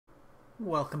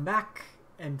Welcome back,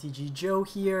 MTG Joe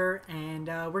here, and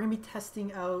we're going to be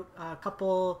testing out a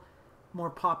couple more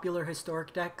popular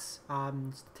historic decks.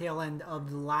 It's the tail end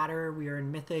of the ladder. We are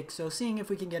in Mythic, so seeing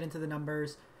if we can get into the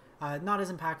numbers. Not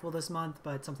as impactful this month,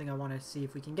 but something I want to see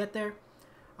if we can get there.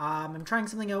 I'm trying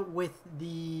something out with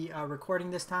the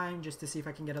recording this time, just to see if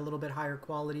I can get a little bit higher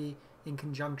quality in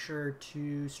conjuncture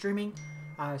to streaming.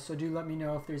 So do let me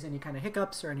know if there's any kind of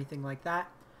hiccups or anything like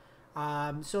that.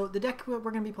 So the deck we're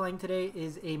going to be playing today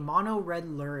is a mono red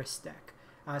Lurrus deck.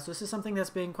 So this is something that's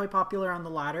been quite popular on the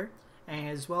ladder,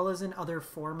 as well as in other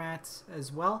formats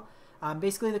as well.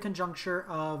 Basically the conjuncture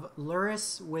of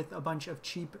Lurrus with a bunch of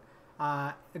cheap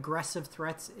aggressive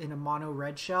threats in a mono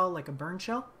red shell, like a burn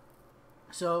shell.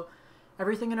 So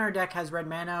everything in our deck has red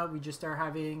mana. We just are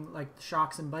having like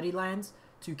shocks and buddy lands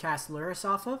to cast Lurrus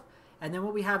off of. And then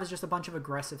what we have is just a bunch of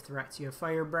aggressive threats. You have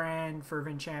Firebrand,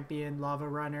 Fervent Champion,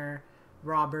 Lavarunner,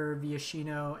 Robber,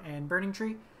 Viashino, and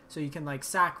Burning-Tree. So you can like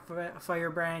sack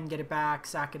Firebrand, get it back,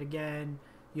 sack it again.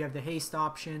 You have the haste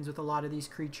options with a lot of these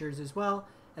creatures as well.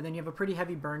 And then you have a pretty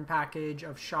heavy burn package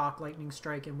of Shock, Lightning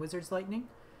Strike, and Wizard's Lightning.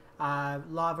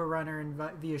 Lavarunner and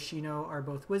Viashino are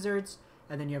both wizards.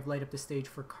 And then you have Light Up the Stage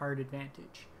for card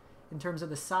advantage. In terms of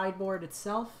the sideboard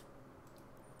itself,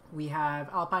 we have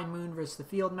Alpine Moon versus the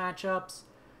field matchups,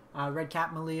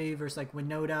 Redcap Melee versus like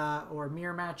Winota or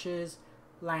mirror matches,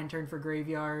 Lantern for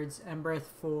graveyards, Embereth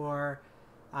for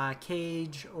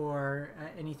cage or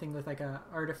anything with like a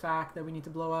artifact that we need to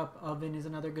blow up. Oven is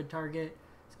another good target.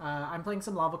 I'm playing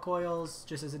some Lava Coils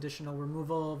just as additional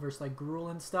removal versus like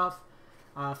Gruul and stuff.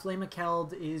 Flame of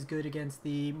Keld is good against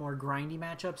the more grindy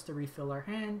matchups to refill our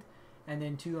hand. And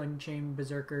then 2 Unchained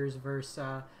Berserkers versus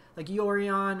like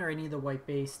Yorion or any of the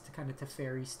white-based kind of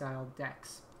Teferi-style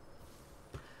decks.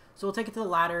 So we'll take it to the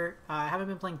ladder. I haven't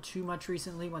been playing too much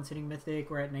recently. Once hitting Mythic,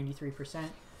 we're at 93%.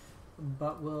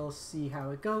 But we'll see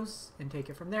how it goes and take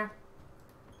it from there.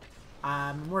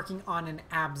 I'm working on an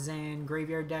Abzan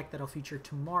graveyard deck that I'll feature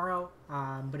tomorrow.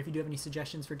 But if you do have any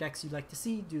suggestions for decks you'd like to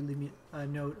see, do leave me a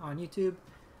note on YouTube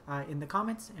in the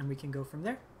comments, and we can go from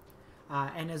there.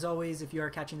 And as always, if you are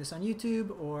catching this on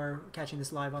YouTube or catching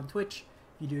this live on Twitch,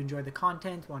 if you do enjoy the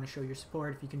content, want to show your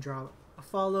support, if you can draw a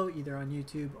follow either on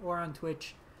YouTube or on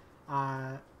Twitch,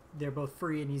 they're both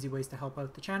free and easy ways to help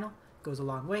out the channel. It goes a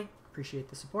long way. Appreciate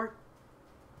the support.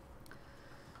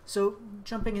 So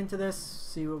jumping into this,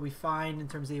 see what we find in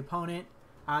terms of the opponent.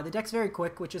 The deck's very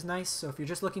quick, which is nice. So if you're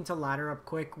just looking to ladder up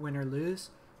quick, win or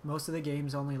lose, most of the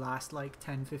games only last like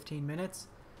 10-15 minutes.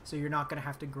 So you're not going to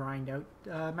have to grind out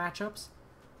matchups.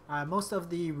 Most of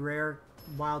the rare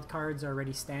wild cards are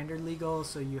already standard legal,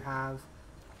 so you have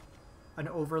an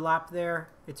overlap there.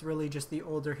 It's really just the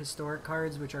older historic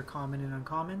cards, which are common and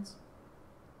uncommons.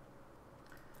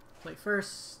 Play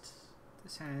first.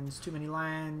 This hand's too many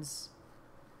lands.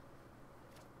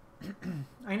 I'm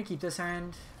going to keep this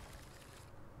hand.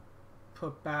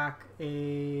 Put back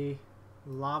a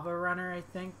Lavarunner, I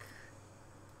think.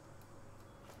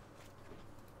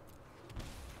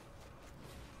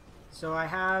 So I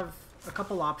have a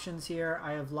couple options here.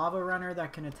 I have Lavarunner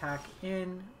that can attack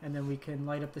in, and then we can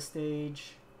light up the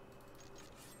stage.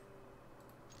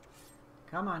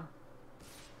 Come on.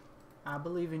 I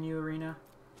believe in you, Arena.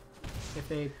 If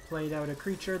they played out a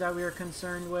creature that we were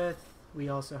concerned with, we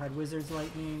also had Wizard's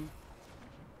Lightning.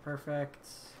 Perfect.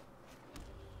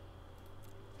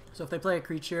 So if they play a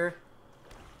creature,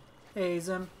 haze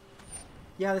them.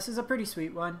 Yeah, this is a pretty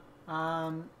sweet one.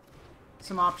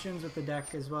 Some options with the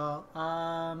deck as well.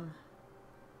 I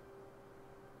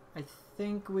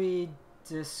think we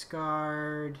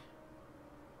discard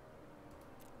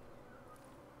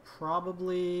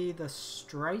probably the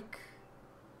strike.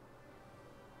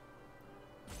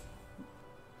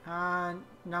 Now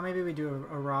maybe we do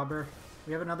a robber.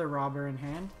 We have another robber in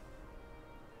hand.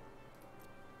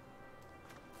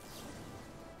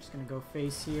 Just gonna go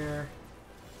face here.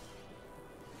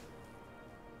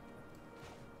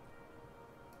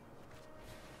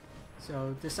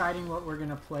 So deciding what we're going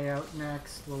to play out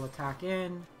next, we'll attack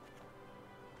in.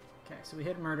 Okay, so we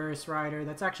hit Murderous Rider.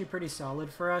 That's actually pretty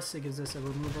solid for us. It gives us a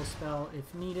removal spell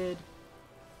if needed.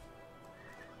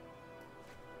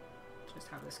 Just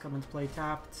have this come into play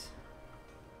tapped.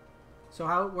 So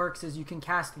how it works is you can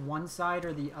cast one side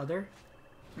or the other.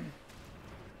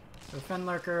 So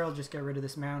Fenlurker, I'll just get rid of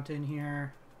this mountain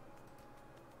here.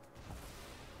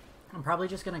 I'm probably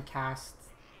just going to cast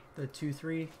the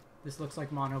 2/3. This looks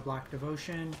like Mono Black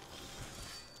Devotion.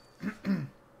 So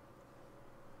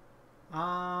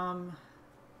I'm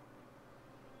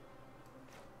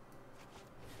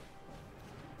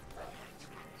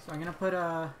going to put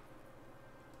a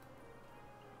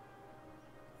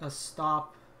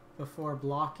stop before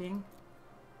blocking.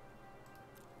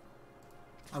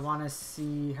 I want to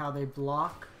see how they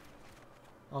block.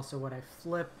 Also what I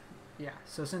flip. Yeah,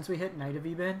 so since we hit Knight of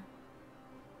Eben,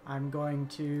 I'm going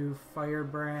to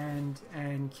Firebrand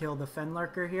and kill the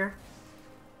Fenlurker here.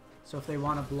 So if they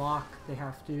want to block, they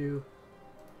have to...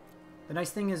 The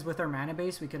nice thing is with our mana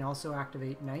base, we can also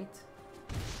activate Knight.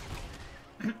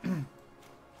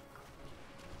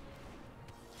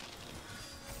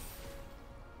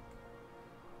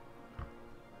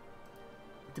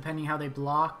 Depending how they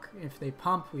block, if they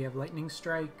pump, we have Lightning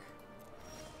Strike.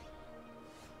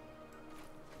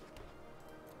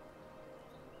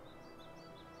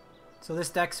 So this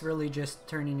deck's really just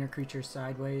turning your creatures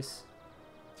sideways.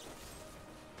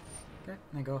 Okay,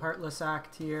 and I go Heartless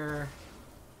Act here.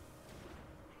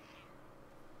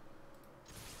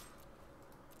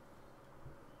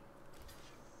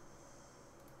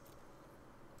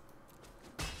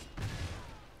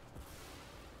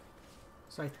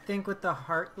 So I think with the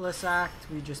Heartless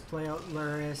Act, we just play out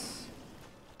Lurrus,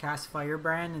 cast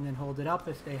Firebrand, and then hold it up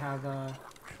if they have a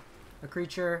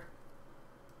creature.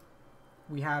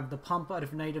 We have the pump out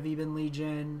of Knight of Eben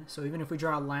Legion, so even if we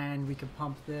draw a land, we can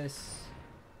pump this.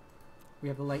 We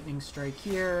have the Lightning Strike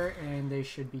here, and they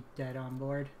should be dead on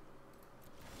board.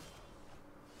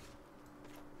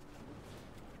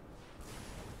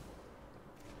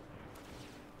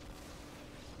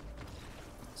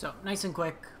 So, nice and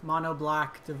quick. Mono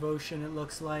black Devotion, it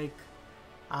looks like.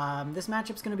 This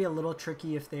matchup's going to be a little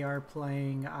tricky if they are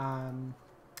playing...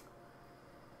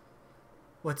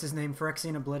 what's his name?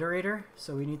 Phyrexian Obliterator.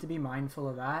 So we need to be mindful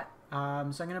of that. So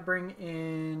I'm going to bring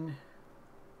in...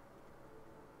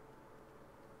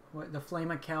 the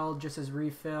Flame of Keld just as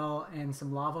refill and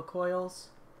some Lava Coils.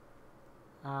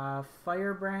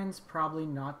 Firebrand's probably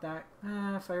not that...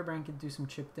 Firebrand could do some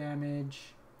chip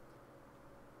damage.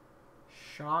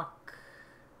 Shock.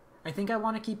 I think I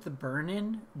want to keep the burn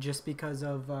in just because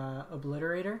of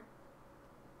Obliterator.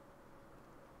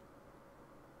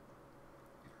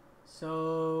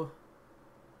 So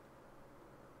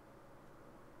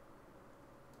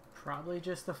probably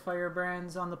just the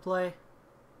Firebrands on the play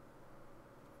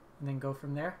and then go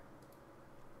from there.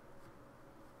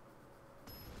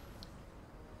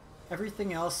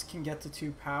 Everything else can get to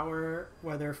 2 power,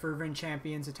 whether Fervent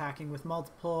Champion's attacking with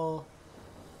multiple.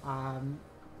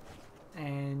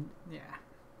 And yeah,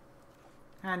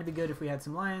 and it'd be good if we had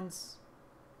some lands.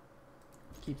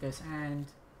 Keep this hand.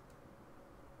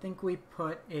 I think we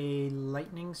put a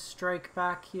Lightning Strike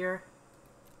back here.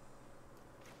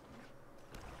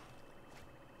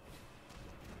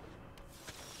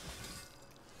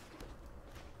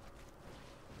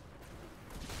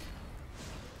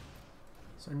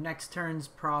 So next turn's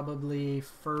probably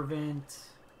Fervent.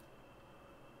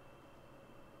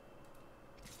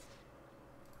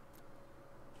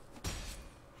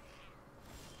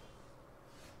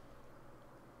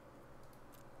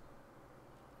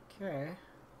 Okay.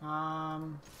 I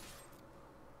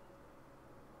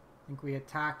think we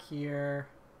attack here.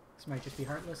 This might just be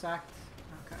Heartless Act.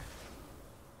 Okay.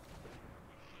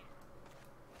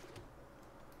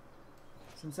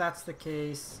 Since that's the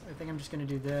case, I think I'm just going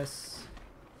to do this.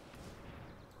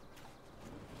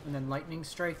 And then Lightning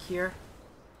Strike here.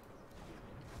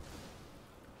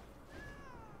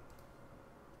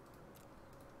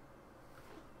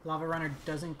 Lavarunner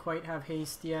doesn't quite have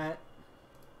haste yet.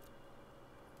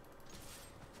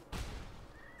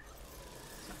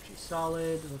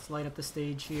 Solid. Let's light up the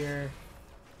stage here.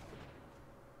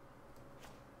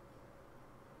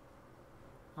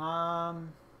 I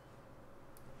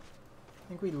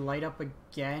think we light up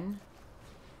again.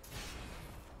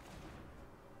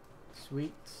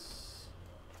 Sweet.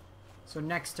 So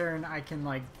next turn I can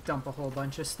like dump a whole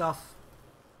bunch of stuff.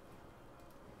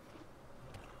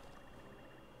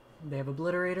 They have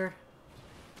Obliterator.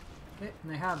 Okay,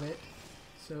 and they have it.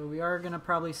 So we are gonna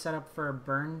probably set up for a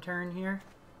burn turn here.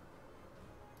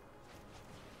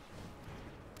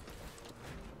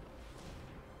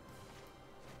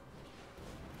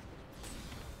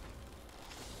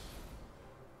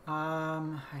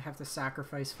 I have to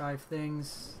sacrifice 5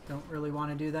 things. Don't really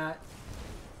want to do that.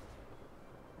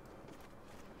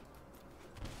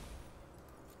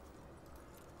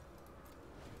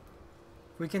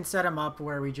 We can set them up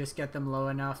where we just get them low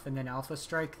enough and then alpha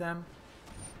strike them.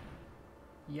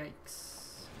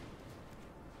 Yikes.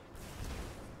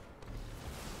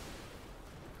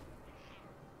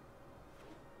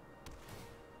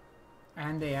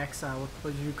 And they exile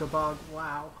with Bajuka Bog.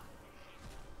 Wow.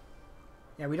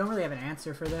 Yeah, we don't really have an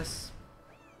answer for this.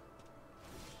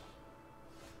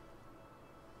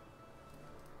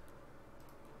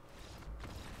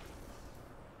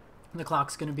 The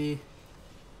clock's gonna be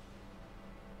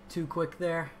too quick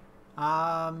there.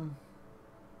 Let's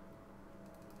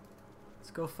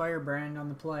go Firebrand on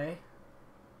the play.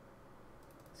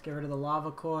 Let's get rid of the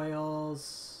Lava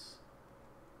Coils.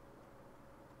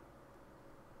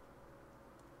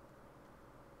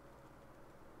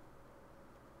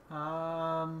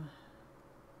 Let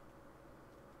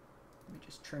me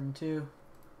just trim 2.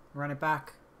 Run it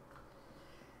back.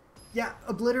 Yeah,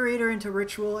 Obliterator into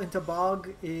Ritual into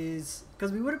Bog is...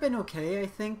 Because we would have been okay, I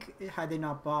think, had they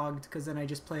not bogged. Because then I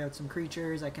just play out some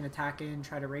creatures. I can attack in,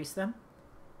 try to race them.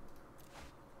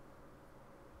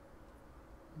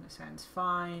 And this hand's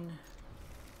fine.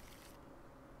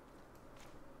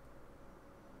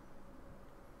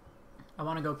 I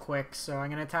want to go quick, so I'm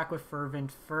going to attack with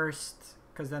Fervent first.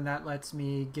 Because then that lets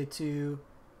me get to...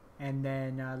 And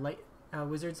then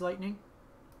Wizard's Lightning.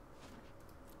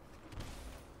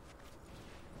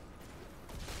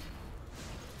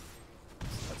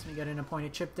 We get an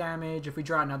appointed chip damage. If we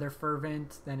draw another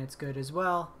Fervent, then it's good as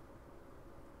well.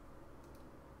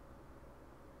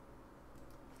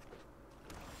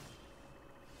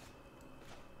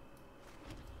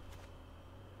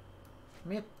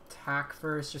 Let me attack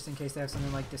first, just in case they have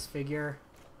something like Disfigure.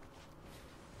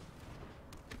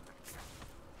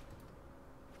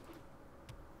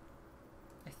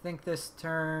 I think this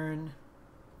turn...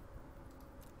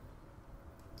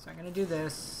 So I'm going to do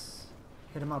this.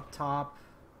 Hit him up top.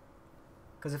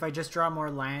 Because if I just draw more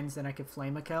lands, then I could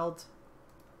Flame of Keld.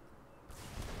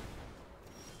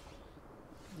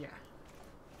 Yeah.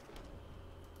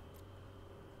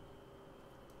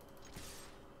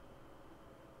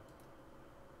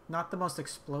 Not the most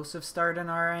explosive start on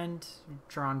our end. We've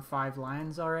drawn 5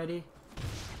 lands already.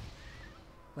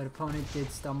 But opponent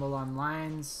did stumble on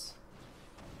lands.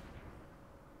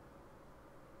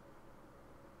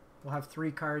 We'll have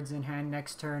 3 cards in hand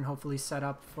next turn, hopefully set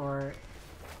up for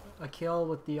a kill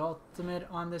with the ultimate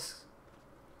on this.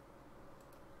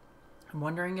 I'm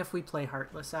wondering if we play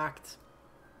Heartless Act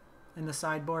in the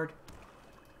sideboard.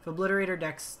 If Obliterator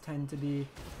decks tend to be...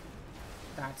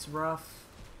 That's rough.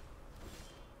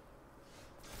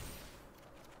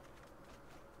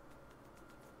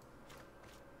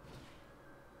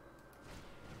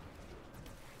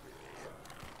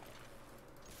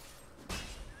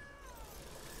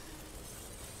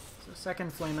 So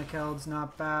second Flame of Keld's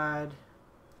not bad.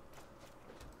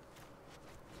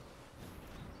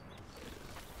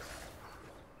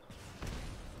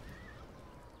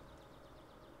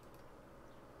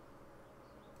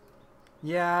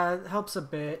 Yeah, it helps a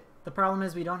bit. The problem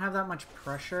is we don't have that much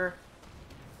pressure.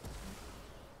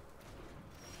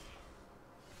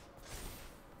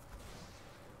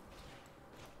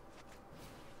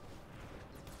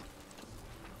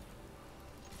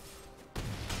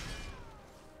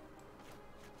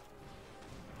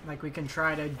 Like, we can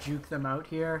try to juke them out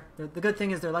here. The good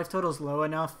thing is their life total is low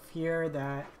enough here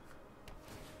that...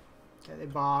 Okay, they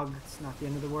bog. It's not the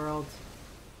end of the world.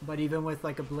 But even with,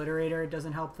 like, Obliterator, it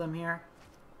doesn't help them here.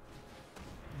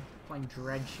 Playing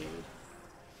Dreadshade.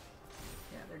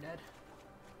 Yeah, they're dead.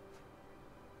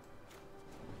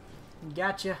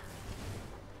 Gotcha.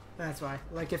 That's why.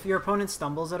 Like, if your opponent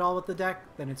stumbles at all with the deck,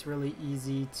 then it's really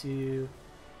easy to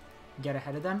get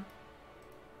ahead of them.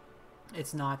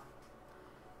 It's not...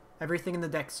 Everything in the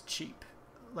deck's cheap.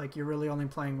 Like, you're really only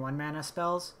playing 1-mana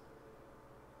spells.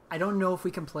 I don't know if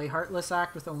we can play Heartless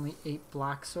Act with only 8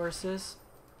 black sources.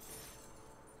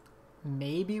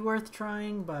 Maybe worth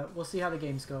trying, but we'll see how the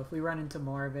games go. If we run into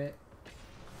more of it,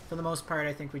 for the most part,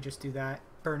 I think we just do that.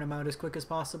 Burn them out as quick as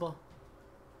possible.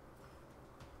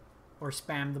 Or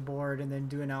spam the board and then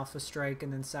do an Alpha Strike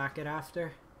and then sack it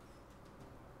after.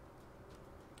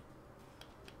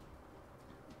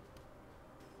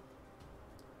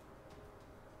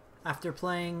 After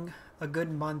playing a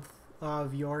good month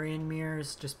of Yorion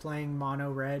Mirrors, just playing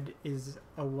mono red is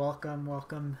a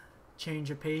welcome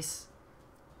change of pace.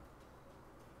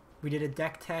 We did a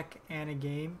deck tech and a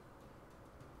game.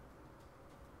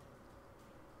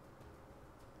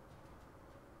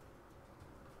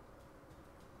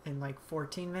 In like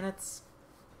 14 minutes.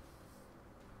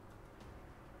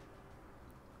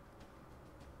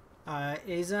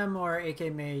 Azam or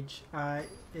AK Mage,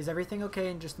 is everything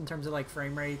okay just in terms of like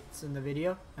frame rates in the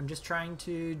video? I'm just trying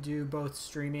to do both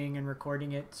streaming and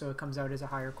recording it so it comes out as a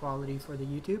higher quality for the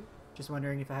YouTube. Just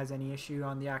wondering if it has any issue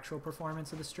on the actual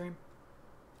performance of the stream.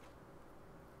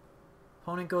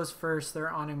 Opponent goes first,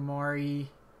 they're on Imori.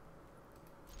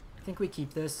 I think we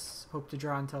keep this, hope to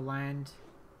draw into land.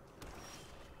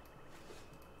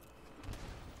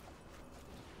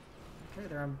 Okay,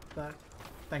 they're on back.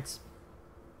 Thanks.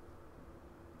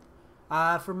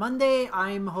 For Monday,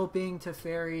 I'm hoping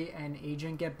Teferi and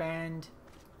Agent get banned.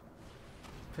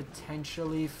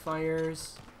 potentially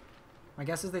fires. My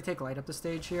guess is they take light up the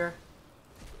stage here.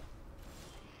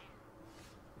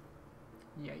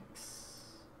 Yikes.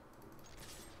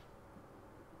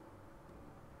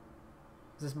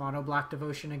 Is this mono black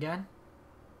devotion again?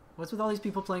 What's with all these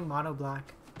people playing mono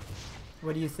black?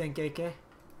 What do you think, AK?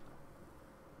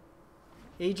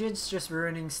 Agent's just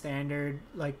ruining standard.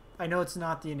 Like, I know it's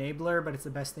not the enabler, but it's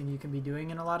the best thing you can be doing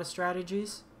in a lot of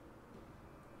strategies.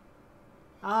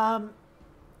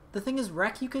 The thing is,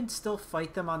 Wreck, you can still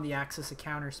fight them on the axis of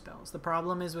counter spells. The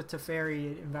problem is with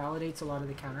Teferi, it invalidates a lot of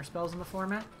the counter spells in the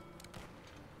format.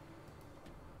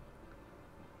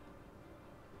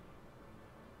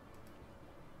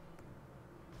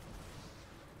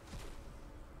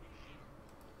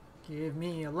 Give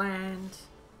me a land.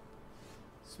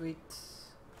 Sweet.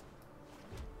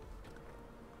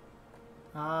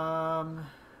 I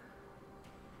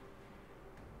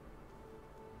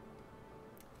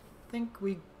think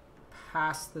we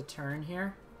pass the turn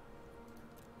here.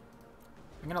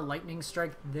 I'm gonna lightning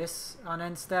strike this on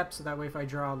end step, so that way if I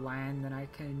draw a land, then I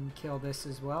can kill this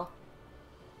as well.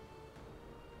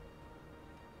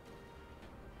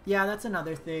 Yeah, that's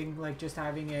another thing, like just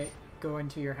having it go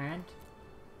into your hand,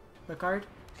 the card.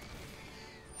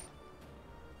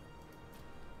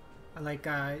 Like,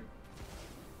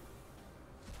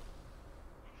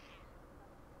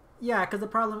 yeah, because the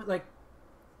problem, like,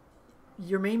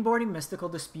 you're mainboarding Mystical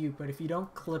Dispute, but if you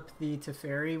don't clip the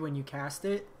Teferi when you cast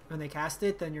it, when they cast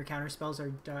it, then your counter spells are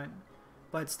done.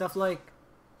 But stuff like,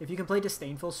 if you can play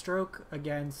Disdainful Stroke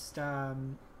against, like,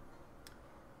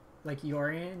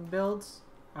 Yorion builds,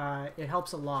 it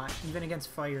helps a lot, even against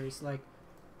fires. Like,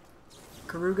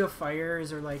 Karuga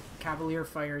Fires or, like, Cavalier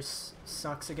Fires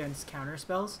sucks against counter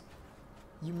spells.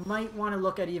 You might want to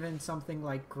look at even something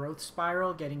like Growth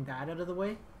Spiral, getting that out of the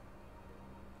way.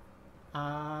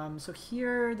 So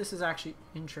here, this is actually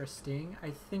interesting. I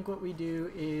think what we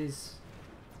do is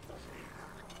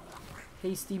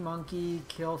Hasty Monkey,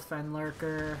 kill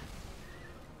Fenlurker,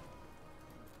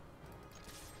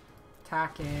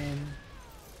 attack in,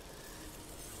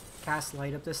 cast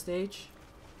light up the stage.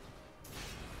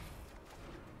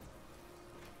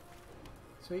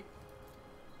 Sweet.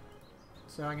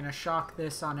 So I'm going to shock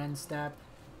this on end step.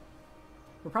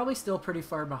 We're probably still pretty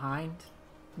far behind,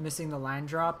 missing the land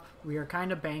drop. We are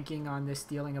kind of banking on this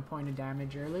dealing a point of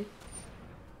damage early.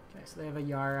 Okay, so they have a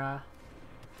Yara.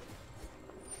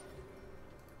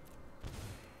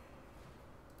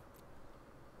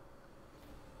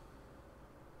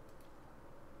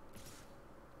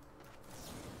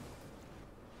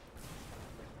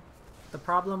 The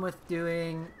problem with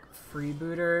doing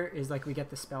Freebooter is, like, we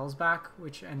get the spells back,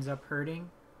 which ends up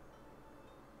hurting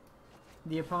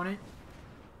the opponent.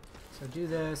 So do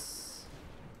this.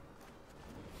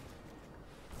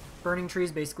 Burning Tree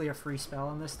is basically a free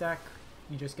spell in this deck.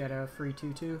 You just get a free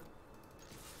 2/2.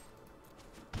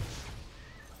 Let's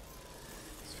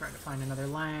try to find another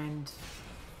land.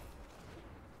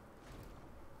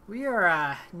 We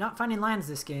are not finding lands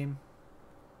this game.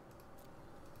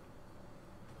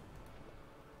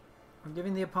 I'm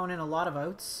giving the opponent a lot of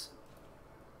outs.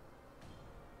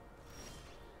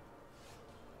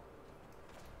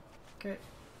 Okay,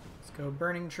 let's go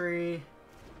Burning Tree.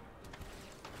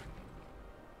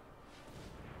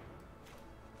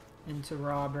 Into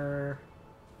Robber.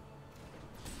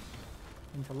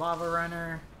 Into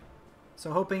Lavarunner.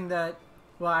 So hoping that,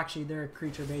 well, actually they're a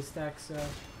creature-based deck, so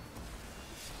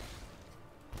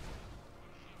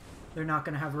they're not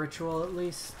going to have Ritual at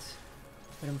least.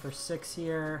 Hit him for 6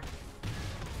 here.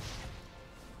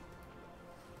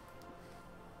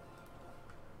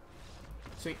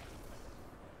 Sweet.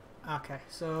 Okay,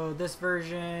 so this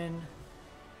version,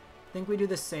 I think we do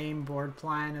the same board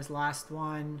plan as last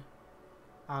one.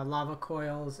 Lava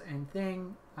Coils and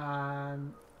thing.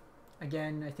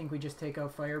 Again, I think we just take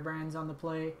out Firebrands on the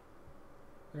play.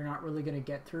 They're not really going to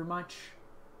get through much.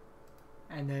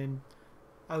 And then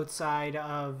outside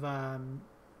of,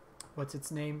 what's its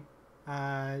name?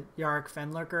 Yarok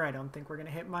Fenlurker, I don't think we're going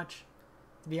to hit much.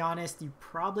 To be honest, you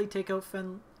probably take out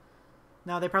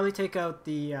No, they probably take out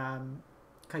the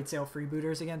Kitesail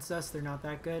Freebooters against us. They're not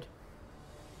that good.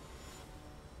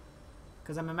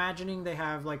 Because I'm imagining they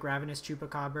have, like, Ravenous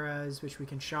Chupacabras, which we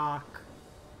can shock.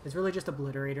 It's really just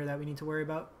Obliterator that we need to worry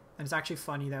about. And it's actually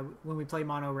funny that when we play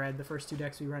Mono Red, the first 2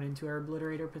 decks we run into are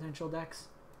Obliterator potential decks.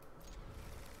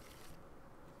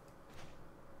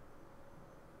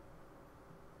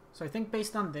 So I think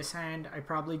based on this hand, I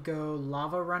probably go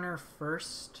Lavarunner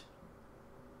first.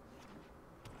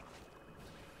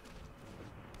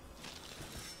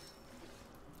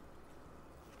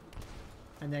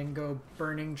 And then go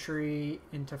Burning Tree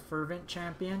into Fervent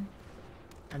Champion.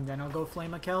 And then I'll go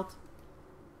Flame of Keld.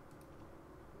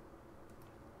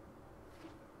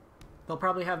 They'll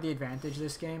probably have the advantage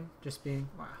this game, just being...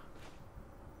 Wow.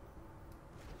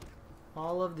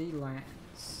 All of the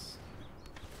lands.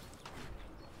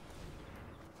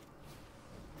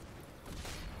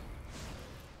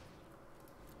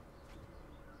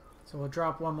 So we'll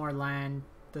drop one more land,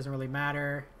 doesn't really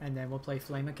matter, and then we'll play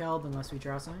Flame of Keld unless we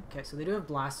draw something. Okay, so they do have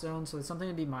Blast Zone, so it's something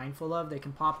to be mindful of. They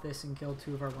can pop this and kill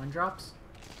 2 of our 1-drops.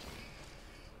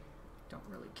 Don't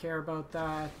really care about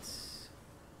that.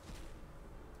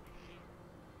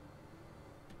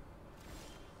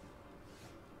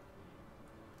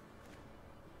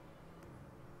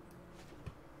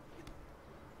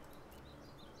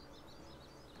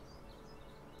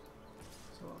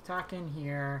 So we'll attack in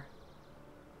here.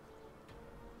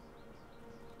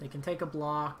 They can take a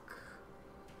block.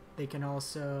 They can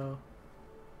also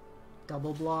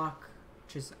double block,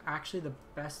 which is actually the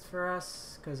best for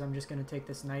us because I'm just going to take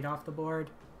this knight off the board.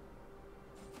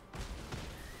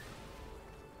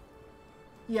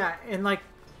 Yeah, and like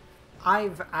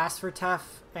I've asked for Tef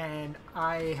and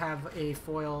I have a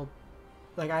foil,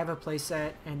 like I have a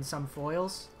playset and some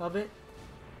foils of it.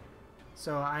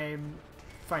 So I'm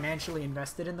financially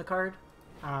invested in the card.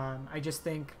 I just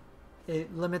think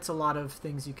it limits a lot of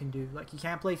things you can do. Like you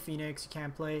can't play Phoenix, you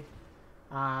can't play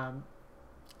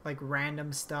like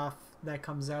random stuff that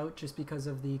comes out just because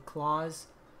of the clause.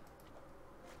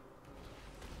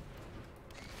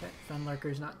 Okay,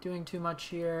 Fenlurker's not doing too much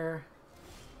here.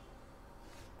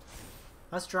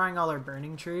 Us drawing all our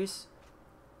burning trees.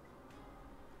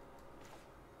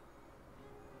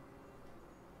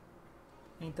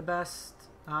 Ain't the best.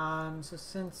 So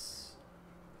since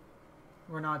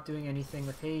we're not doing anything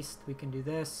with haste, we can do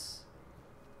this.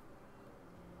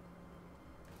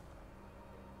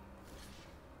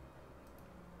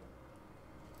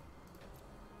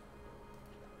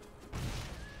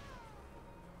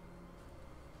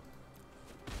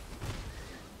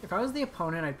 If I was the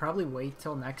opponent, I'd probably wait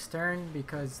till next turn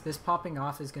because this popping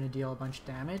off is going to deal a bunch of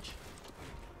damage.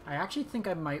 I actually think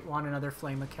I might want another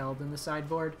Flame of Keld in the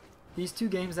sideboard. These 2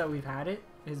 games that we've had it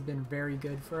has been very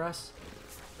good for us.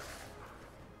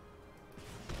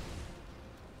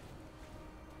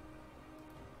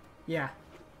 Yeah,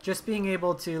 just being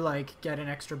able to like get an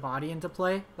extra body into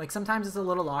play. Like sometimes it's a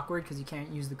little awkward because you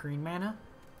can't use the green mana.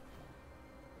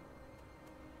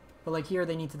 But like here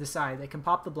they need to decide. They can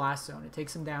pop the Blast Zone. It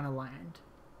takes them down a land.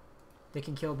 They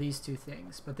can kill these 2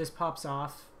 things. But this pops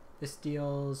off. This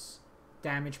deals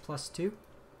damage +2.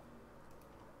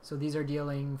 So these are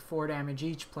dealing 4 damage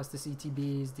each, plus the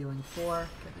CTB is dealing 4. Okay,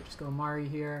 they just go Mari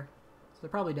here. So they're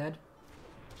probably dead.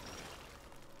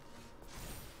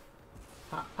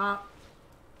 Pop, pop.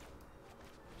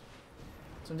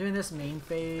 So I'm doing this main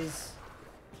phase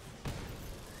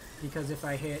because if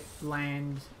I hit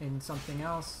land in something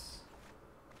else...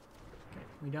 Okay,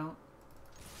 we don't.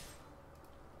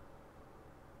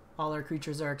 All our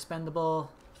creatures are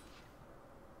expendable.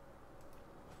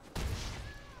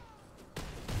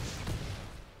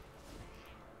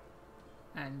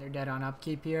 And they're dead on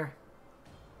upkeep here.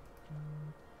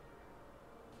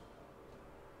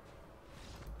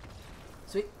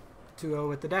 Sweet. 2-0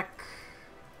 with the deck.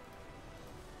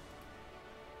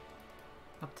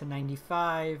 Up to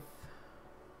 95.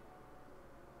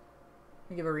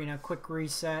 Let me give Arena a quick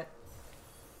reset.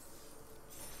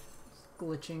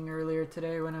 Glitching earlier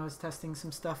today when I was testing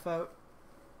some stuff out.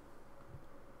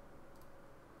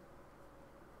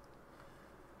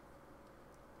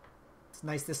 It's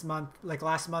nice this month. Like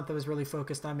last month I was really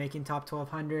focused on making top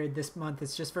 1200. This month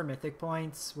it's just for mythic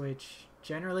points, which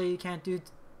generally you can't do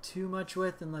too much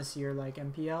with unless you're like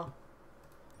MPL.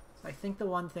 So I think the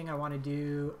one thing I want to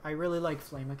do, I really like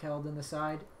Flame of Keld in the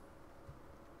side.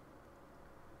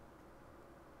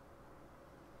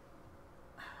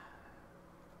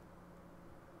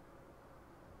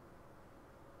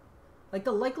 Like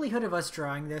the likelihood of us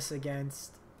drawing this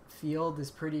against field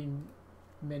is pretty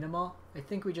minimal. I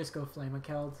think we just go Flame of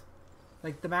Keld.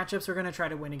 Like the matchups we're going to try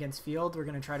to win against field, we're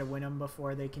going to try to win them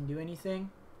before they can do anything.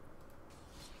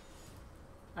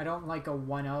 I don't like a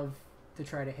 1-of to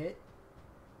try to hit.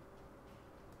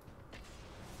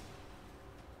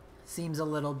 Seems a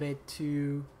little bit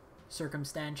too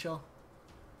circumstantial.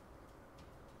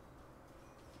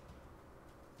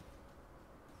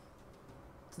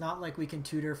 It's not like we can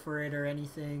tutor for it or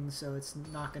anything, so it's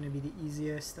not going to be the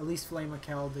easiest. At least Flame of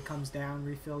Keld that comes down,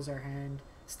 refills our hand.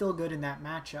 Still good in that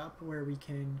matchup where we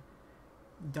can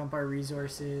dump our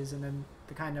resources, and then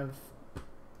the kind of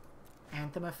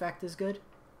Anthem effect is good.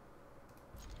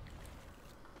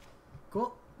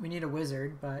 Cool. We need a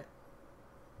wizard, but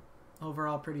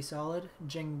overall pretty solid.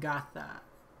 Jengatha.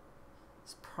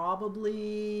 It's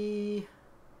probably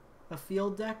a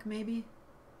field deck, maybe.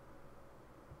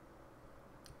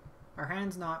 Our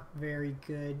hand's not very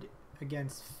good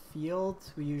against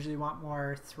field. We usually want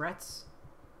more threats.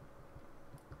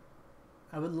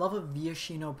 I would love a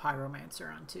Viashino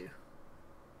Pyromancer on too.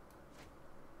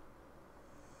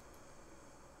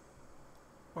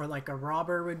 Or like a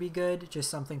robber would be good, just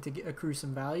something to accrue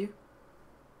some value.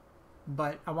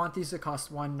 But I want these to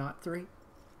cost 1, not 3.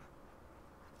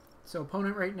 So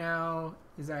opponent right now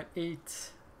is at 8,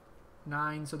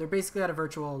 9, so they're basically at a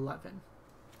virtual 11.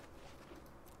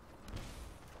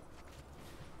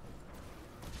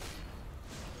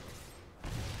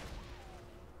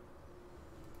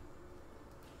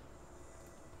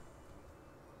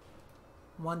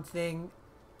 One thing,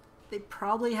 they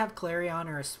probably have Clarion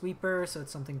or a Sweeper, so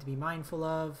it's something to be mindful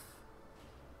of.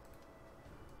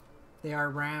 They are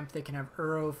ramped, they can have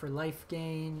Uro for life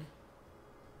gain.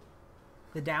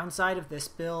 The downside of this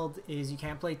build is you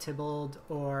can't play Tybalt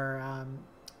or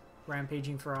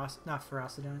Rampaging not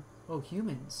Ferocidon. Oh,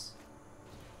 humans.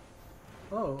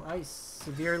 Oh, I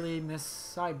severely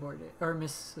mis-sideboarded it, or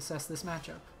misassessed this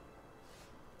matchup.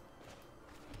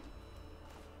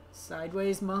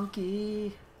 Sideways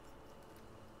monkey.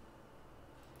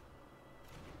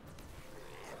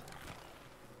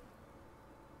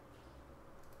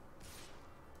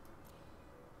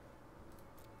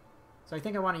 So I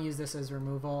think I want to use this as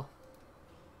removal.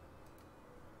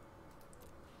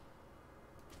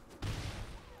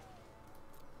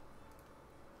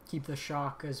 Keep the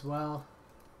shock as well.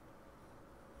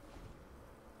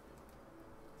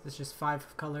 It's just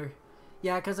 5 color.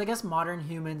 Yeah, because I guess Modern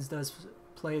Humans does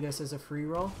play this as a free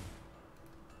roll.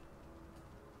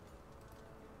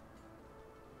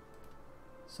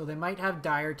 So they might have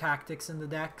dire tactics in the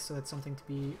deck, so it's something to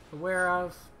be aware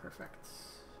of. Perfect.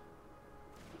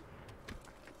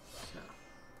 So,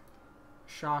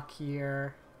 shock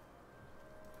here.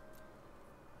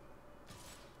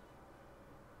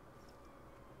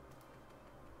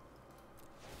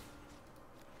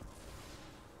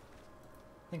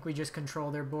 I think we just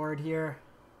control their board here.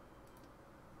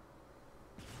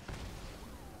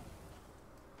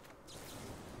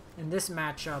 In this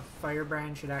matchup,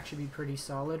 Firebrand should actually be pretty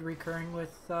solid recurring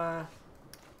with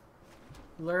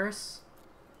Lurrus.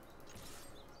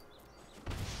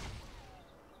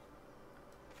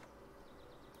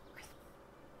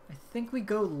 I think we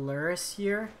go Lurrus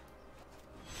here.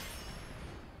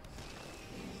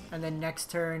 And then next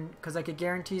turn, because like it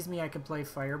guarantees me I can play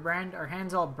Firebrand. Our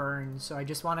hand's all burned, so I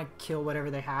just want to kill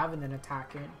whatever they have and then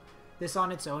attack it. This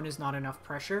on its own is not enough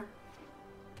pressure.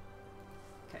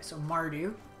 Okay, so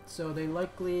Mardu. So they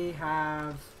likely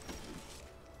have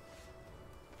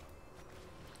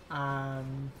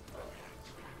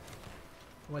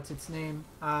what's its name?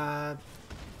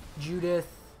 Judith.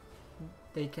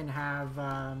 They can have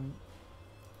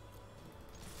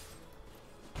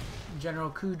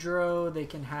General Kudro. They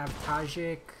can have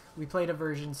Tajik. We played a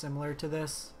version similar to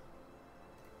this.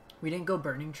 We didn't go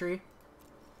Burning-Tree.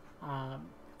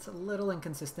 It's a little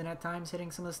inconsistent at times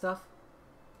hitting some of the stuff.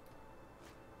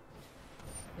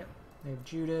 Yep, they have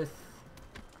Judith.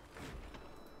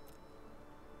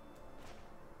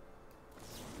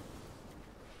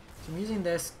 So I'm using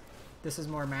this. This is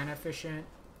more mana efficient.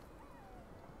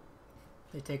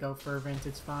 They take out Fervent,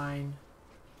 it's fine.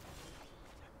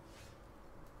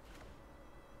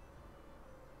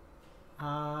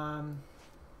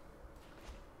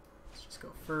 Let's just go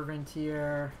Fervent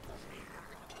here.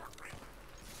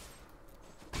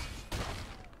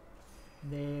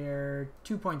 They're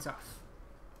 2 points off.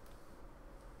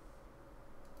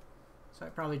 So I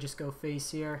probably just go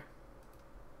face here.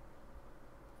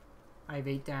 I have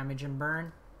 8 damage and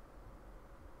burn.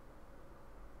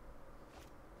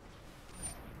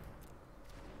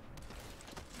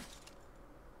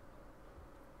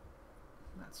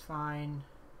 That's fine.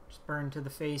 Just burn to the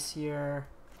face here.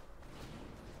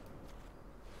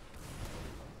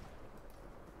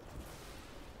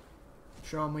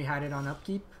 Show them we had it on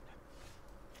upkeep.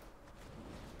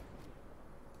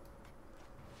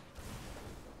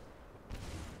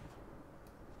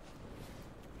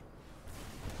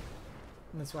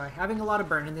 And that's why having a lot of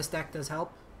burn in this deck does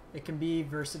help. It can be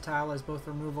versatile as both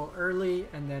removal early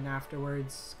and then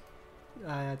afterwards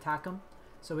attack them.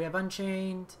 So we have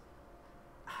Unchained.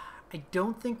 I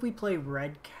don't think we play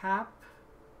Redcap.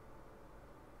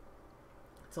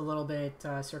 It's a little bit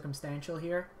circumstantial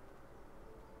here.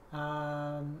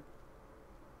 I'm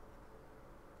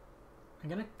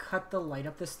gonna cut the light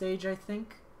up this stage, I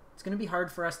think. It's gonna be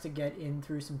hard for us to get in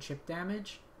through some chip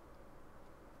damage.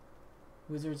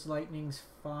 Wizard's Lightning's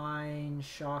fine,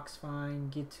 Shock's fine,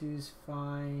 Ghitu's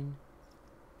fine.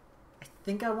 I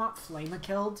think I want Flame of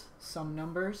Keld, some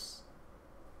numbers.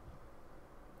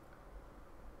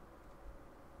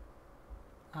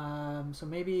 So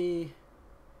maybe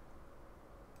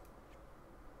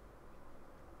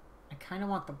I kind of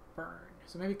want the burn.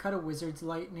 So maybe cut a Wizard's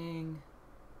Lightning,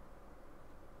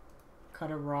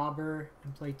 cut a Robber,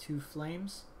 and play 2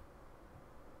 Flames.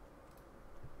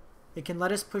 They can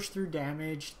let us push through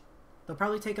damage. They'll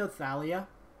probably take out Thalia.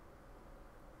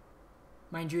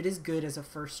 Mind you, it is good as a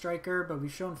first striker, but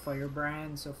we've shown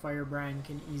Firebrand, so Firebrand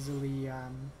can easily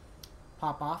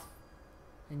pop off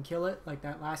and kill it like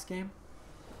that last game.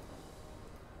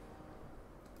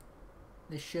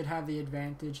 They should have the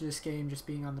advantage this game just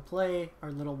being on the play.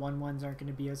 Our little 1/1s aren't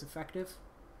going to be as effective.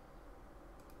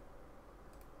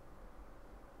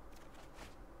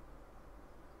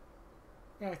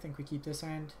 Yeah, I think we keep this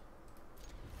hand.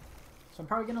 So I'm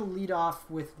probably going to lead off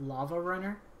with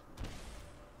Lavarunner.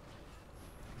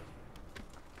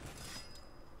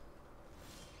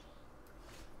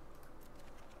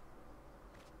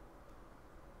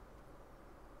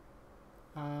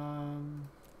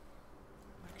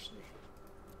 Actually,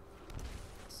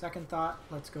 second thought,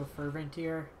 let's go Fervent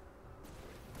here.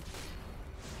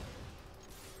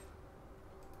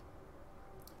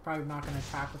 Probably not going to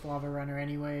attack with Lavarunner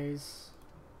anyways.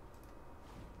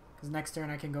 Because next turn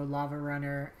I can go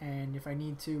Lavarunner, and if I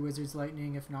need to, Wizard's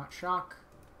Lightning, if not Shock.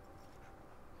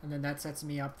 And then that sets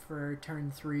me up for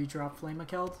turn 3, drop Flame of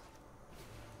Keld.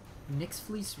 Nyx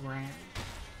Fleece Ram.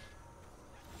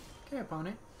 Okay,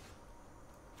 opponent.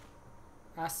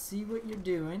 I see what you're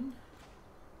doing.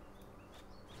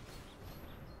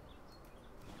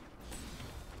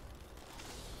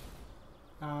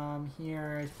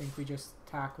 Here I think we just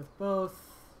attack with both.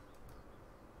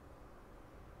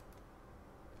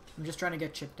 I'm just trying to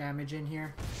get chip damage in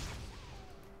here.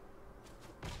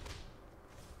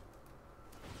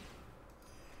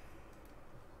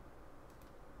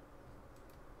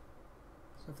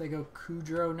 So if they go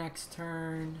Kudro next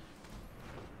turn,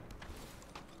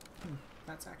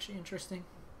 that's actually interesting.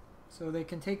 So they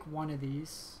can take one of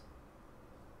these.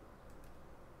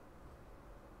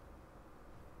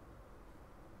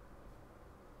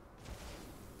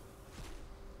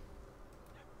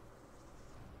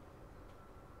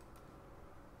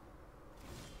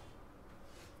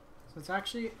 So it's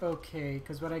actually okay,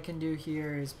 because what I can do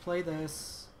here is play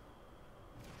this.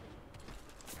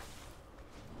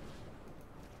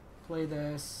 Play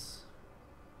this.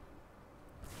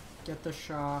 Get the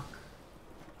shock.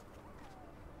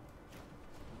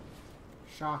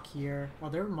 Shock here. Oh,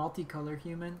 they're multicolor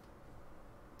human.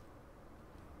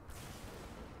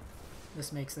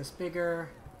 This makes this bigger.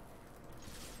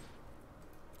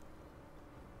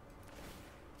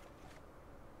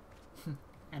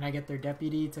 And I get their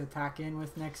deputy to attack in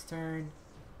with next turn.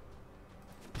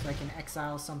 So I can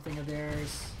exile something of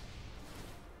theirs.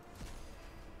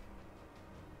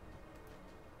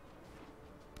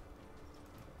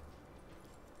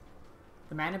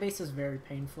 The mana base is very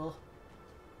painful.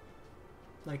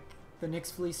 Like, the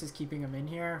Nyx Fleece is keeping them in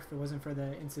here. If it wasn't for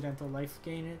the incidental life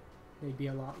gain, they'd be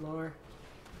a lot lower.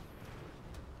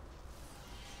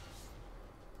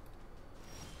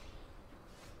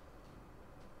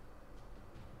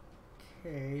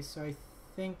 Okay, so I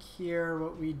think here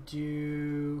what we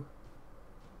do...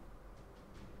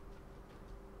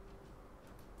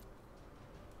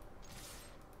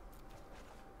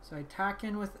 So I attack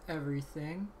in with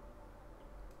everything.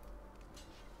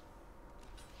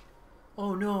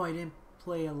 Oh no, I didn't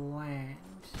play a land.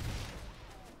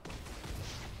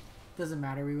 Doesn't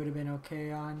matter, we would have been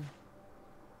okay on.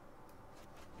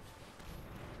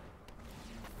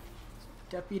 So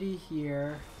deputy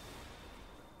here.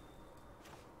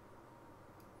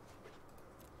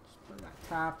 Just put that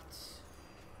tapped.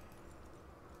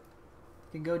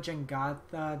 You can go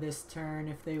Jengatha this turn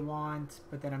if they want,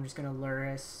 but then I'm just gonna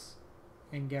Lurrus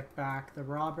and get back the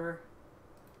robber.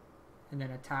 And then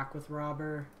attack with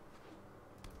robber.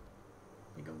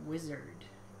 Like a wizard.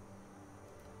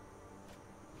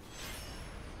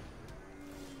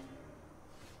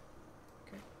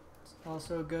 Okay, it's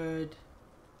also good.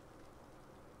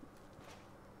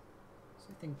 So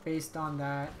I think based on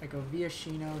that, I go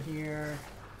Viashino here.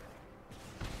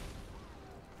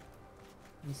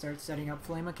 And start setting up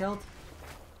Flame of Keld.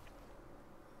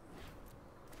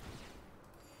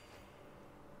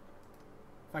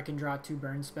 If I can draw 2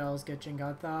 burn spells, get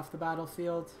Jengatha off the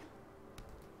battlefield.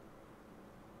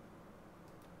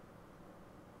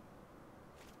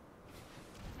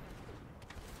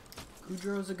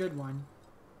 Kudro's a good one.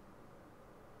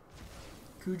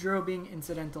 Kudro being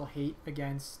incidental hate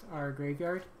against our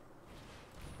graveyard.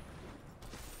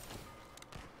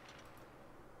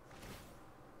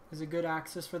 is a good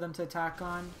axis for them to attack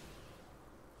on.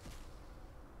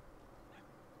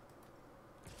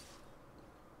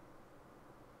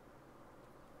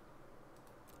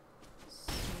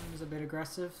 Seems a bit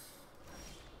aggressive.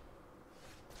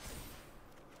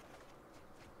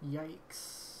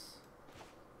 Yikes.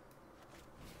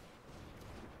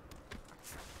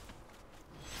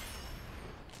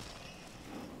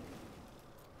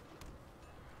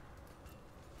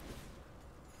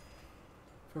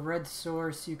 For red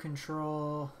source, you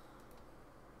control...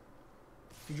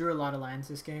 You drew a lot of lands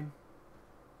this game.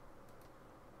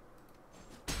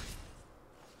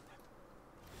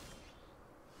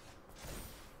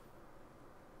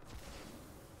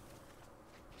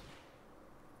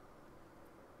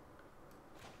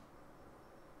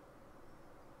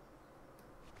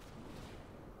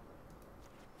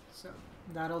 So,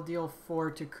 that'll deal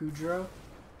 4 to Kudro.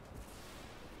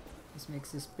 This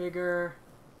makes this bigger.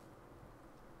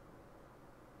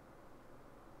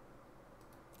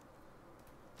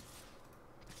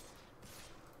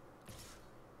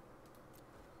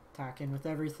 Attack in with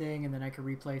everything, and then I could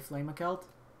replay Flame of Keld.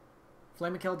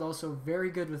 Flame of Keld also very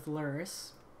good with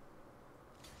Lurrus.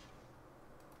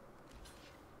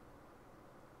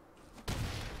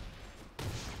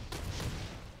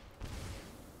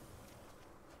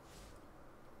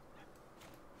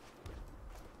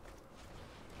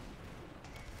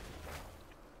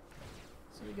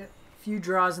 So we get a few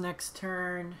draws next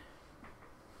turn.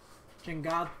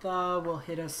 Jengatha will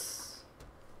hit us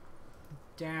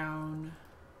down.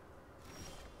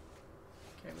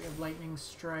 Okay, we have Lightning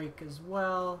Strike as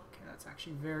well. Okay, that's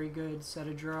actually very good set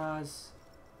of draws.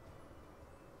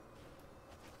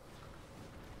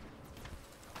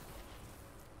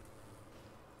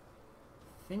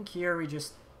 I think here we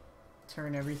just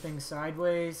turn everything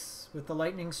sideways with the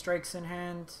Lightning Strikes in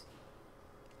hand.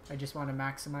 I just want to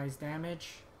maximize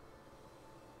damage.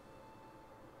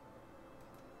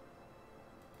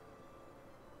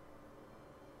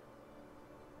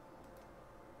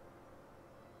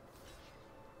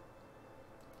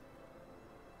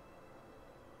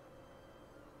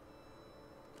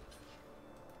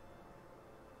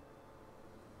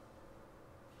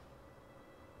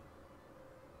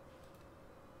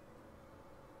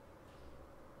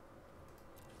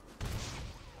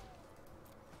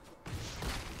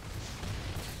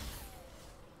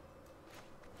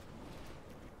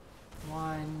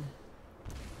 One,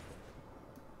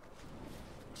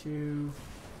 two,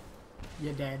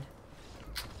 you're dead.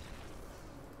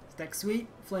 Is deck sweet?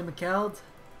 Flame of Keld.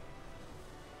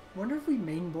 Wonder if we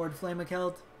mainboard Flame of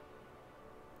Keld.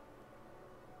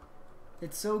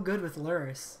 It's so good with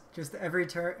Lurrus. Just every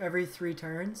 3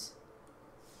 turns.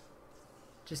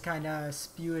 Just kind of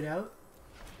spew it out.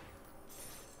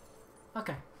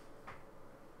 Okay.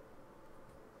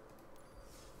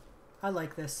 I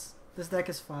like this. This deck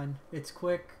is fun. It's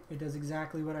quick. It does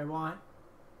exactly what I want.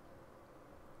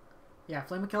 Yeah,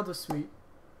 Flame of Keld was sweet.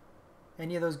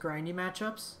 Any of those grindy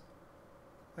matchups?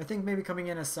 I think maybe coming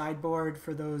in a sideboard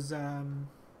for those,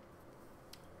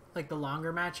 like the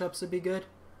longer matchups would be good.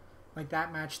 Like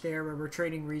that match there where we're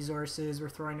trading resources, we're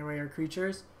throwing away our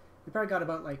creatures. We probably got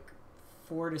about like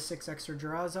 4 to 6 extra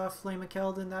draws off Flame of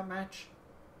Keld in that match.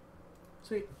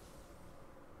 Sweet.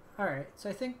 Alright, so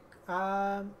I think,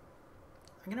 I'm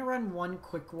going to run one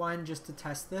quick one just to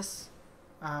test this.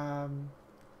 And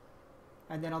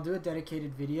then I'll do a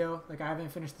dedicated video. Like, I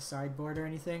haven't finished the sideboard or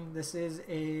anything. This is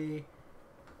a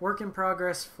work in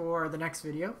progress for the next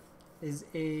video. Is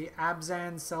a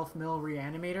Abzan self-mill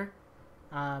reanimator.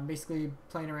 Basically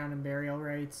playing around in burial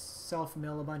rites,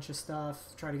 self-mill a bunch of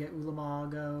stuff, try to get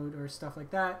Ulamog out or stuff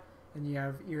like that. And you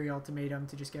have Eerie Ultimatum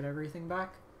to just get everything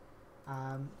back.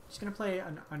 Just going to play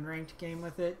an unranked game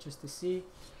with it just to see.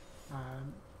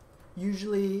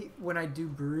 Usually when I do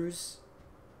brews,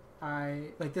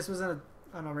 like this was an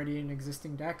already an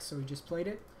existing deck, so we just played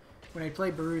it. When I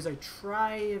play brews, I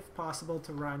try if possible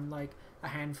to run like a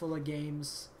handful of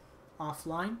games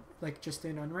offline, like just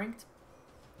in unranked,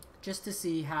 just to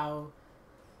see how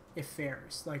it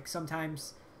fares. Like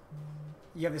sometimes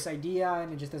you have this idea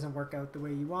and it just doesn't work out the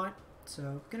way you want, so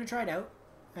I'm gonna try it out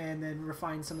and then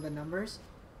refine some of the numbers.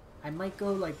 I might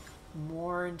go like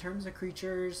more in terms of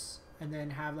creatures and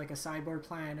then have like a sideboard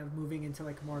plan of moving into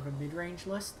like more of a mid-range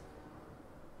list.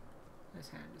 This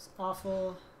hand is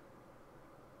awful.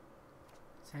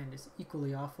 This hand is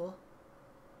equally awful.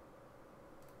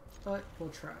 But we'll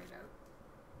try it out.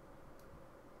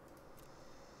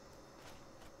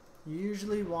 You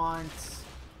usually want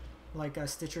like a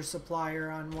Stitcher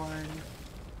Supplier on one.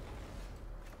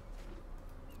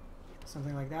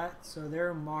 Something like that. So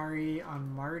they're Mari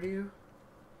on Mardu.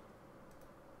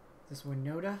 This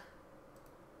Winota.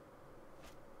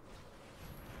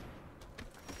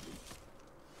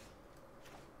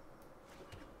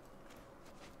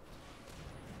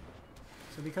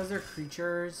 So because they're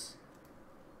creatures,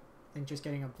 I think just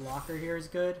getting a blocker here is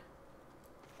good.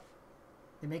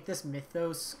 They make this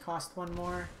Mythos cost 1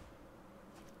 more.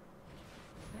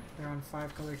 They're on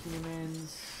 5-color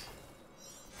humans.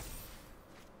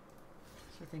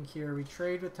 So I think here we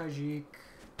trade with Tajik.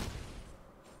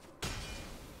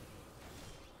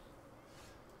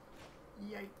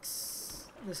 Yikes.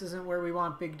 This isn't where we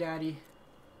want Big Daddy.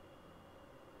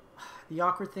 The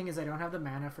awkward thing is I don't have the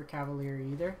mana for Cavalier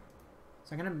either.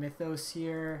 So I'm going to Mythos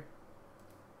here.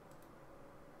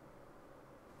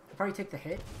 I'll probably take the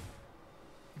hit.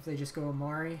 If they just go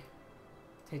Amari.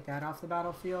 Take that off the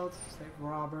battlefield. It's like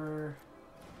Robber.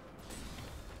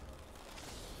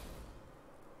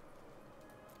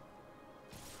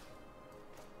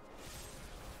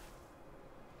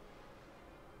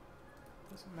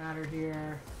 Doesn't matter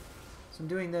here. So I'm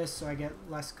doing this so I get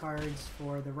less cards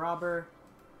for the Robber.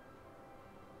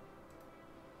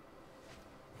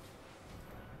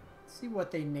 Let's see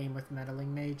what they name with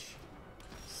Meddling Mage.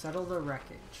 Settle the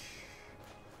Wreckage.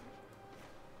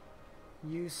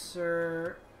 You,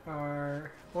 sir,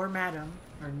 or madam,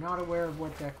 are not aware of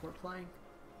what deck we're playing.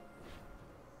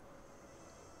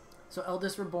 So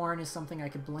Eldest Reborn is something I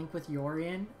could blink with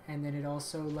Yorion, and then it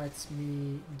also lets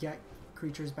me get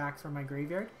creatures back from my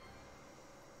graveyard.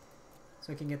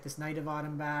 So I can get this Knight of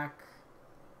Autumn back.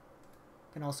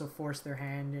 Can also force their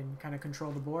hand and kind of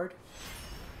control the board.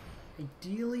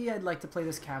 Ideally, I'd like to play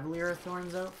this Cavalier of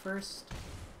Thorns out first.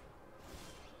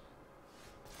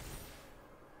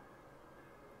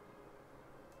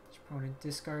 Opponent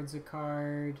discards a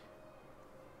card.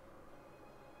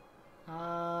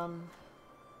 Let's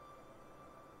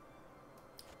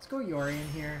go Yorion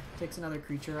here. Takes another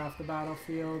creature off the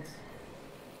battlefield.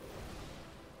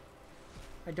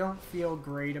 I don't feel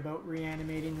great about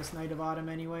reanimating this Knight of Autumn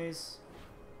anyways.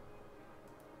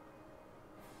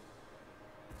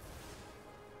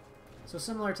 So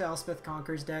similar to Elspeth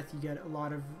Conquers Death, you get a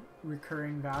lot of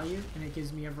recurring value, and it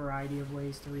gives me a variety of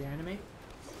ways to reanimate.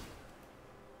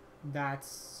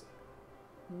 That's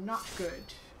not good.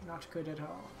 Not good at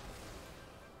all.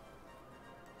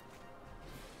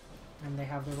 And they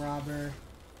have the Robber.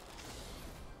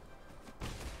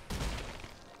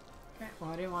 Okay,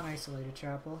 well I didn't want Isolated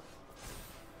Chapel.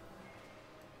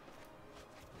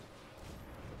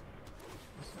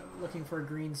 So looking for a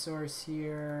green source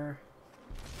here.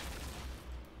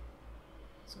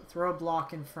 So throw a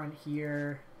block in front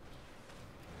here.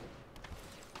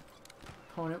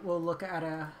 Opponent will look at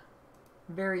a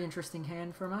very interesting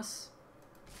hand from us.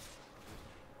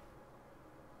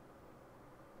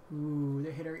 Ooh,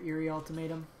 they hit our Eerie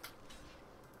Ultimatum.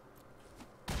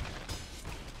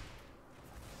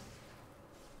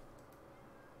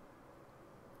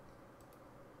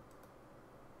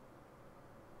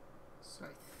 So I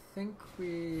think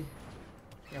we...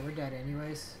 yeah, we're dead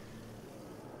anyways.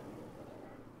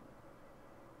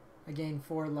 I gain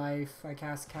 4 life. I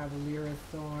cast Cavalier of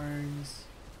Thorns.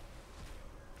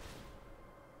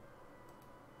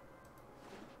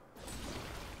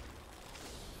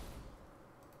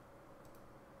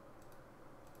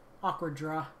 Awkward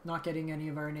draw. Not getting any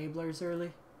of our enablers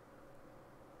early.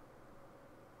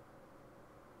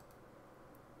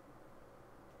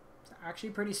 It's actually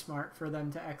pretty smart for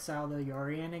them to exile the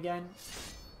Yorion again.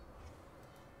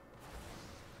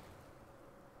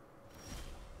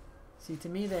 See, to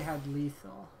me they had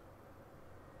lethal.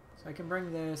 So I can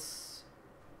bring this.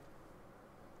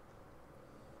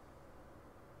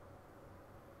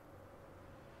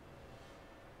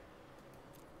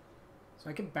 So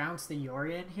I can bounce the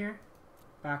Yorion here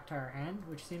back to our hand,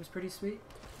 which seems pretty sweet.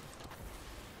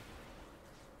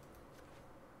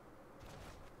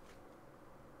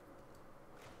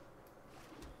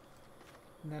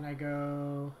 And then I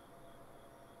go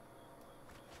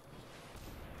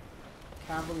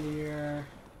Cavalier,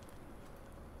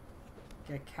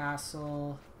 get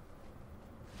Castle.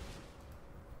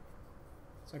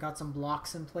 So I got some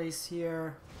blocks in place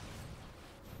here.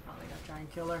 Oh, they got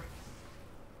Giant Killer.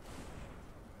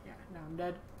 Yeah, now I'm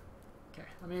dead. Okay,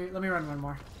 let me run one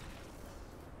more.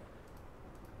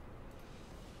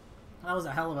 That was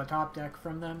a hell of a top deck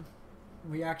from them.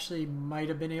 We actually might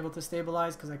have been able to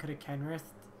stabilize because I could have Kenrith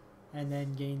and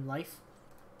then gain life.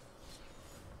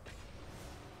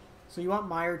 So you want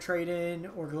Mire Trade-in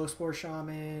or Glowspore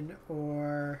Shaman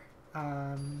or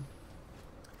I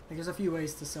think there's a few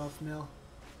ways to self-mill.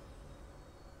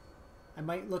 I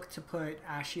might look to put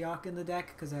Ashiok in the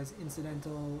deck because it has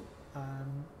incidental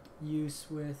use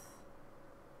with...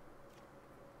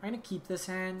 I'm going to keep this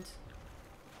hand.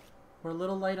 We're a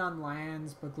little light on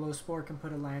lands, but Glowspore can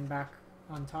put a land back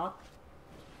on top.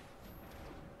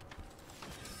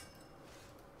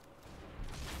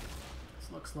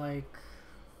 looks like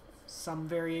some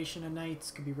variation of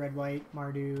knights. Could be red, white,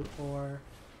 Mardu, or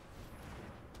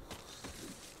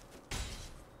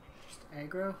just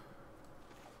aggro.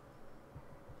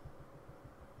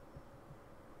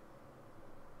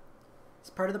 It's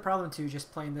part of the problem too,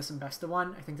 just playing this in best of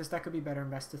 1. I think this deck could be better in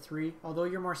best of 3. Although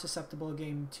you're more susceptible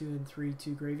game 2 and 3 to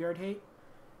graveyard hate.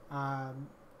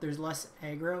 There's less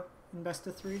aggro in best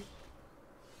of 3.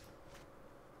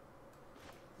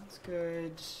 That's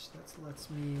good. That lets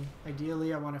me...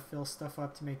 Ideally, I want to fill stuff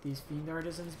up to make these Fiend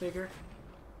Artisans bigger.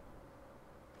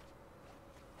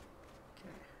 Okay.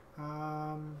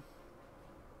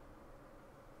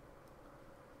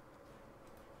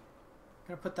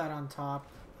 Gonna put that on top.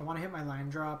 I want to hit my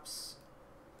land drops.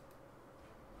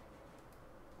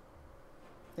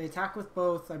 They attack with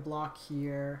both. I block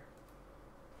here.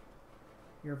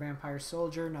 You're a vampire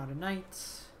soldier, not a knight.